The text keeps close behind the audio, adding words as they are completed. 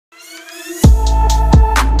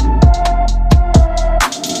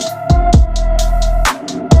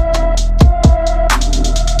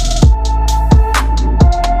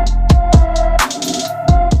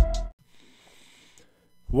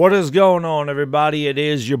What is going on, everybody? It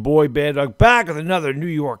is your boy Baddog back with another New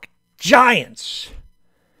York Giants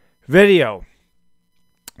video.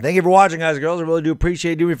 Thank you for watching, guys and girls. I really do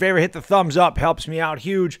appreciate it. Do me a favor, hit the thumbs up. Helps me out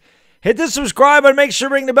huge. Hit the subscribe button. Make sure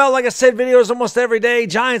to ring the bell. Like I said, videos almost every day.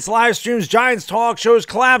 Giants live streams, Giants talk shows,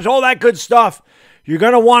 collabs, all that good stuff. You're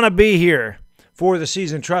going to want to be here for the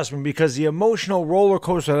season, trust me, because the emotional roller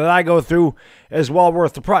coaster that I go through is well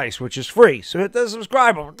worth the price, which is free. So hit the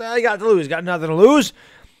subscribe button. What the hell you got to lose? Got nothing to lose.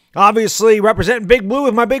 Obviously, representing Big Blue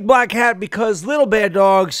with my big black hat because little bad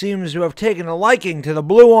dog seems to have taken a liking to the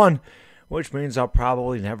blue one, which means I'll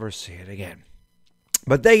probably never see it again.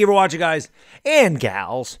 But thank you for watching, guys and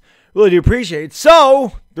gals. Really do appreciate it.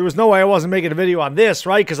 So, there was no way I wasn't making a video on this,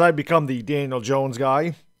 right? Because I'd become the Daniel Jones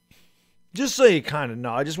guy. Just so you kind of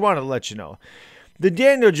know. I just wanted to let you know. The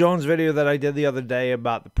Daniel Jones video that I did the other day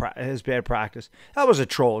about his bad practice, that was a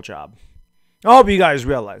troll job. I hope you guys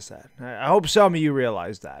realize that. I hope some of you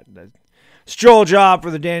realize that. It's a troll job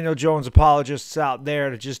for the Daniel Jones apologists out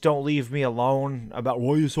there that just don't leave me alone about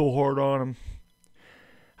why you're so hard on him.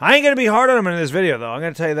 I ain't going to be hard on him in this video, though. I'm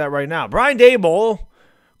going to tell you that right now. Brian Daboll,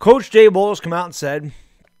 Coach Daboll, has come out and said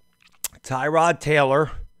Tyrod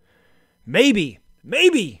Taylor maybe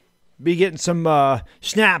be getting some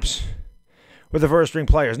snaps with the first-string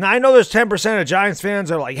players. Now, I know there's 10% of Giants fans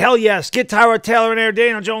that are like, hell yes, get Tyrod Taylor in there.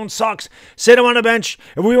 Daniel Jones sucks. Sit him on the bench.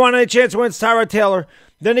 If we want any chance to win, it's Tyrod Taylor.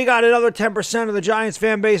 Then you got another 10% of the Giants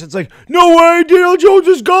fan base. It's like, no way, Daniel Jones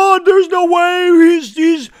is gone. There's no way.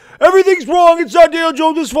 He's everything's wrong. It's not Daniel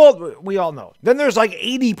Jones' fault. We all know. Then there's like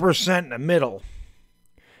 80% in the middle,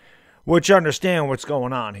 which understand what's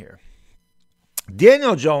going on here.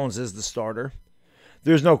 Daniel Jones is the starter.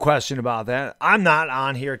 There's no question about that. I'm not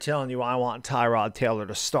on here telling you I want Tyrod Taylor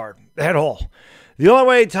to start at all. The only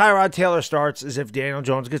way Tyrod Taylor starts is if Daniel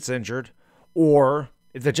Jones gets injured or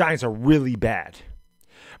if the Giants are really bad.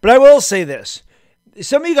 But I will say this.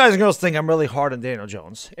 Some of you guys and girls think I'm really hard on Daniel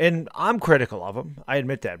Jones, and I'm critical of him. I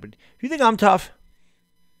admit that. But if you think I'm tough,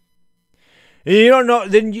 and you don't know,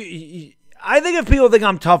 then I think if people think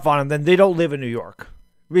I'm tough on him, then they don't live in New York.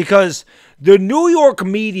 Because the New York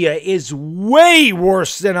media is way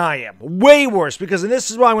worse than I am. Way worse. Because, and this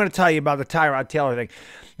is what I'm going to tell you about the Tyrod Taylor thing.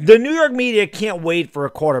 The New York media can't wait for a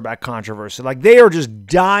quarterback controversy. Like, they are just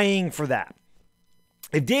dying for that.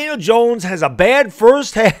 If Daniel Jones has a bad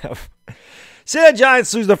first half, say the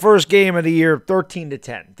Giants lose the first game of the year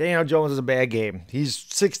 13-10. Daniel Jones is a bad game. He's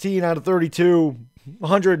 16 out of 32,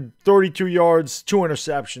 132 yards, 2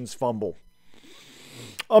 interceptions, fumble.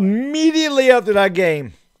 Immediately after that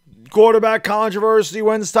game, quarterback controversy,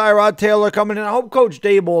 when's Tyrod Taylor coming in? I hope Coach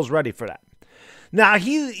Daboll is ready for that. Now,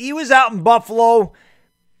 he was out in Buffalo.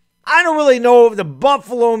 I don't really know if the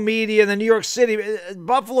Buffalo media and the New York City,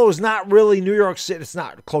 Buffalo is not really New York City. It's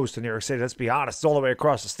not close to New York City, let's be honest. It's all the way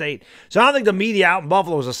across the state. So I don't think the media out in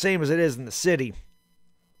Buffalo is the same as it is in the city.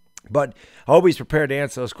 But I hope he's prepared to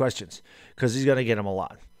answer those questions because he's going to get them a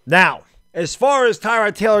lot. Now, as far as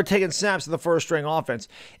Tyrod Taylor taking snaps in the first-string offense,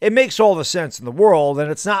 it makes all the sense in the world, and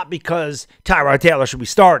it's not because Tyrod Taylor should be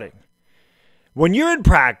starting. When you're in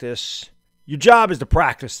practice, your job is to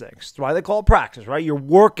practice things. That's why they call it practice, right? You're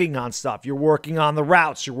working on stuff. You're working on the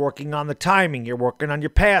routes. You're working on the timing. You're working on your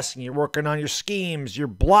passing. You're working on your schemes. You're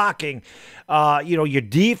blocking, your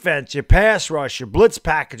defense, your pass rush, your blitz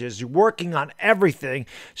packages. You're working on everything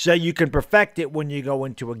so you can perfect it when you go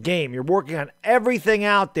into a game. You're working on everything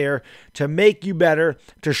out there to make you better,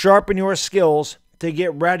 to sharpen your skills, to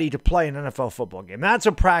get ready to play an NFL football game. That's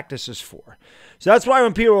what practice is for. So that's why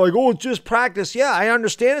when people are like, oh, it's just practice. Yeah, I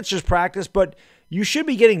understand it's just practice, but you should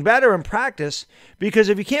be getting better in practice because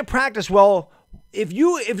if you can't practice well, if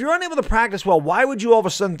you're unable to practice well, why would you all of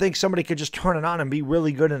a sudden think somebody could just turn it on and be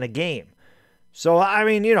really good in a game? So, I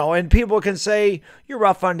mean, and people can say, you're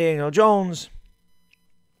rough on Daniel Jones.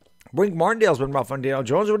 Wink Martindale's been rough on Daniel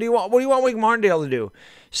Jones. What do you want Wink Martindale to do?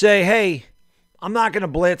 Say, hey, I'm not going to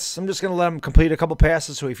blitz. I'm just going to let him complete a couple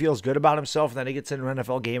passes so he feels good about himself, and then he gets in an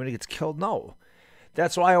NFL game and he gets killed. No.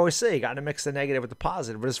 That's why I always say you got to mix the negative with the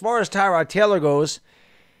positive. But as far as Tyrod Taylor goes,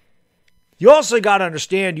 you also got to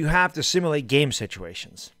understand you have to simulate game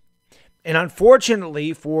situations. And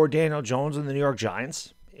unfortunately for Daniel Jones and the New York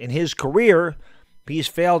Giants, in his career, he's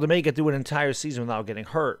failed to make it through an entire season without getting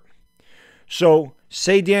hurt. So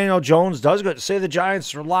say Daniel Jones does good. Say the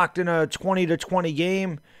Giants are locked in a 20-20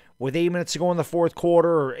 game with 8 minutes to go in the fourth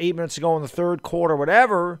quarter or 8 minutes to go in the third quarter,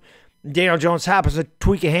 whatever. Daniel Jones happens to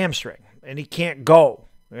tweak a hamstring and he can't go.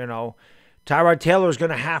 Tyrod Taylor is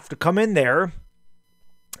going to have to come in there.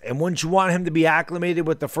 And wouldn't you want him to be acclimated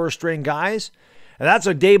with the first-string guys? And that's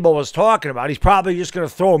what Daboll was talking about. He's probably just going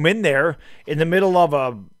to throw him in there in the middle of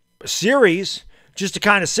a series just to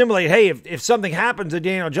kind of simulate, hey, if something happens to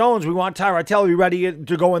Daniel Jones, we want Tyrod Taylor to be ready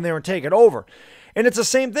to go in there and take it over. And it's the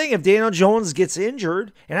same thing. If Daniel Jones gets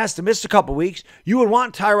injured and has to miss a couple weeks, you would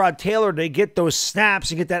want Tyrod Taylor to get those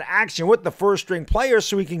snaps and get that action with the first-string players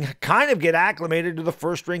so he can kind of get acclimated to the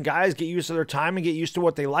first-string guys, get used to their time, and get used to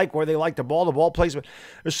what they like, where they like the ball placement.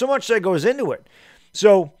 There's so much that goes into it.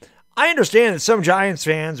 So I understand that some Giants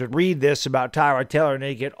fans would read this about Tyrod Taylor and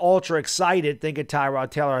they get ultra excited thinking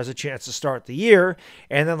Tyrod Taylor has a chance to start the year.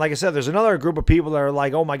 And then, like I said, there's another group of people that are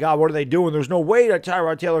like, oh my God, what are they doing? There's no way that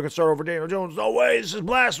Tyrod Taylor can start over Daniel Jones. No way. This is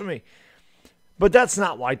blasphemy. But that's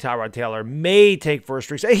not why Tyrod Taylor may take first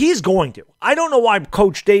string. He's going to. I don't know why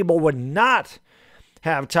Coach Daboll would not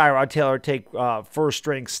have Tyrod Taylor take first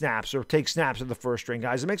string snaps or take snaps of the first string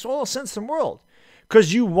guys. It makes all the sense in the world.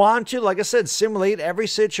 Because you want to, like I said, simulate every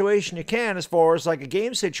situation you can as far as like a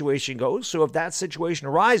game situation goes. So if that situation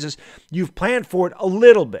arises, you've planned for it a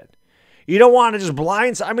little bit. You don't want to just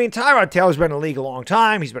blindside. I mean, Tyrod Taylor's been in the league a long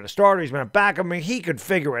time. He's been a starter. He's been a backup. I mean, he could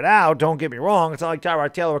figure it out. Don't get me wrong. It's not like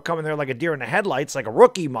Tyrod Taylor would come in there like a deer in the headlights, like a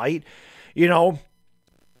rookie might. I'm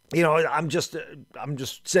just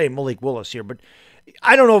saying Malik Willis here, but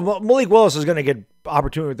I don't know if Malik Willis is going to get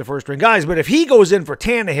opportunity with the first string guys. But if he goes in for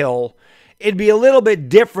Tannehill, it'd be a little bit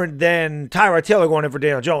different than Tyrod Taylor going in for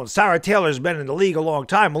Daniel Jones. Tyrod Taylor's been in the league a long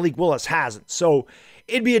time. Malik Willis hasn't. So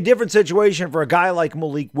it'd be a different situation for a guy like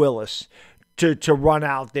Malik Willis to run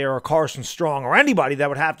out there, or Carson Strong, or anybody that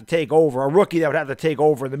would have to take over, a rookie that would have to take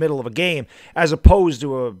over in the middle of a game, as opposed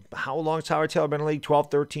to how long has Tyrod Taylor been in the league?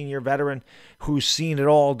 12, 13-year veteran who's seen it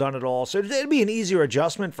all, done it all. So it'd be an easier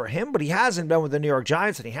adjustment for him, but he hasn't been with the New York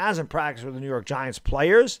Giants, and he hasn't practiced with the New York Giants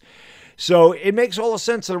players. So it makes all the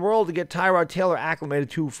sense in the world to get Tyrod Taylor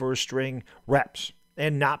acclimated to first-string reps,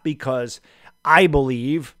 and not because I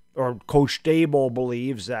believe or Coach Daboll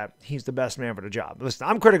believes that he's the best man for the job. Listen,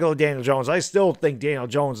 I'm critical of Daniel Jones. I still think Daniel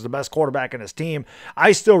Jones is the best quarterback in his team.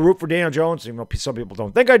 I still root for Daniel Jones, even though some people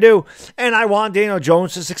don't think I do. And I want Daniel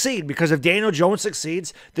Jones to succeed, because if Daniel Jones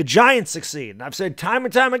succeeds, the Giants succeed. And I've said time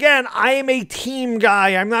and time again, I am a team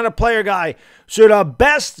guy. I'm not a player guy. So the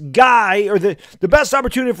best guy, or the best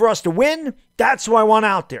opportunity for us to win, that's who I want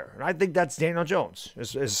out there. And I think that's Daniel Jones.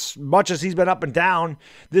 As much as he's been up and down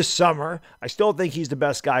this summer, I still think he's the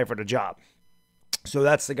best guy for the job. So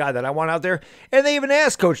that's the guy that I want out there. And they even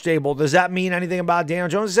asked Coach Daboll, does that mean anything about Daniel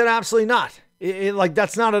Jones? He said, absolutely not.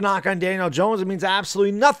 That's not a knock on Daniel Jones. It means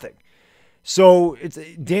absolutely nothing. So it's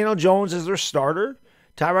Daniel Jones is their starter.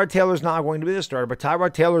 Tyrod Taylor's not going to be the starter, but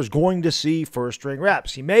Tyrod Taylor's going to see first-string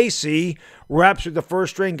reps. He may see reps with the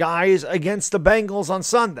first-string guys against the Bengals on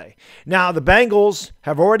Sunday. Now, the Bengals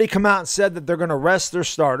have already come out and said that they're going to rest their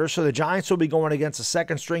starters, so the Giants will be going against a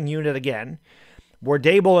second-string unit again, where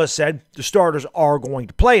Daboll has said the starters are going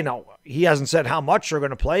to play. Now, he hasn't said how much they're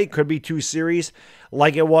going to play. Could be 2 series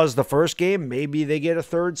like it was the first game. Maybe they get a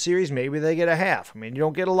third series. Maybe they get a half. I mean, you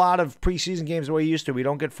don't get a lot of preseason games the way you used to. We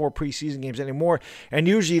don't get 4 preseason games anymore. And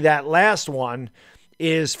usually that last one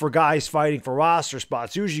is for guys fighting for roster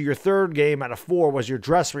spots. Usually your third game out of 4 was your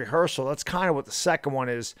dress rehearsal. That's kind of what the second one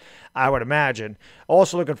is, I would imagine.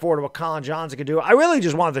 Also looking forward to what Colin Johnson can do. I really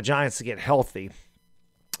just want the Giants to get healthy.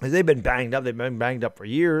 They've been banged up. They've been banged up for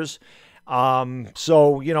years.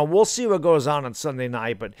 So, we'll see what goes on Sunday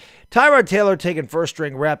night. But Tyrod Taylor taking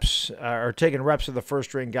first-string reps, or taking reps of the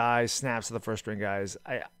first-string guys, snaps of the first-string guys.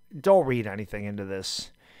 I don't read anything into this,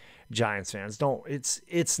 Giants fans. Don't.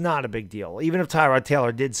 It's not a big deal. Even if Tyrod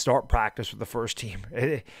Taylor did start practice with the first team,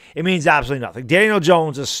 it means absolutely nothing. Daniel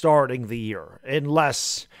Jones is starting the year,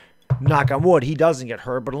 unless, knock on wood, he doesn't get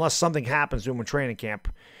hurt. But unless something happens to him in training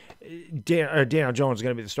camp, Daniel Jones is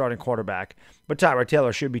going to be the starting quarterback, but Tyrod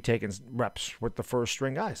Taylor should be taking reps with the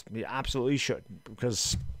first-string guys. He absolutely should,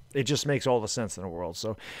 because it just makes all the sense in the world.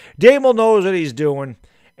 So Daboll knows what he's doing,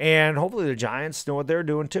 and hopefully the Giants know what they're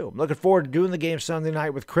doing too. I'm looking forward to doing the game Sunday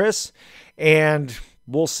night with Chris, and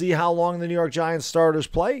we'll see how long the New York Giants starters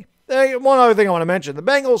play. One other thing I want to mention, the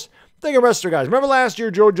Bengals, they can rest their guys. Remember last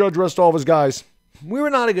year, Joe Judge rested all of his guys? We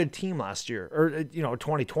were not a good team last year, or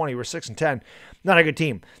 2020, we're 6-10, not a good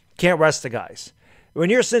team. Can't rest the guys.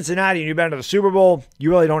 When you're Cincinnati and you've been to the Super Bowl,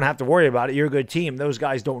 you really don't have to worry about it. You're a good team. Those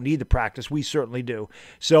guys don't need the practice. We certainly do.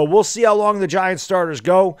 So we'll see how long the Giants starters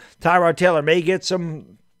go. Tyrod Taylor may get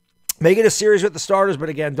a series with the starters, but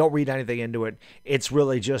again, don't read anything into it. It's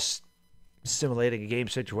really just simulating a game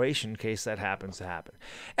situation in case that happens to happen.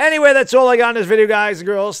 Anyway, that's all I got in this video, guys and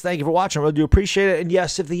girls. Thank you for watching. I really do appreciate it. And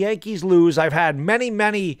yes, if the Yankees lose, I've had many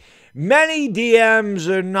DMs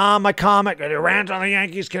and my comment, can I rant on the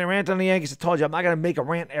Yankees? Can I rant on the Yankees? I told you, I'm not going to make a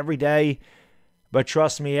rant every day. But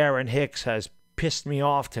trust me, Aaron Hicks has pissed me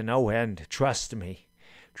off to no end. Trust me.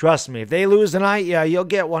 Trust me, if they lose tonight, yeah, you'll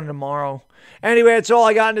get one tomorrow. Anyway, that's all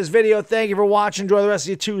I got in this video. Thank you for watching. Enjoy the rest of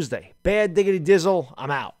your Tuesday. Bad diggity dizzle.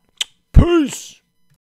 I'm out. Peace.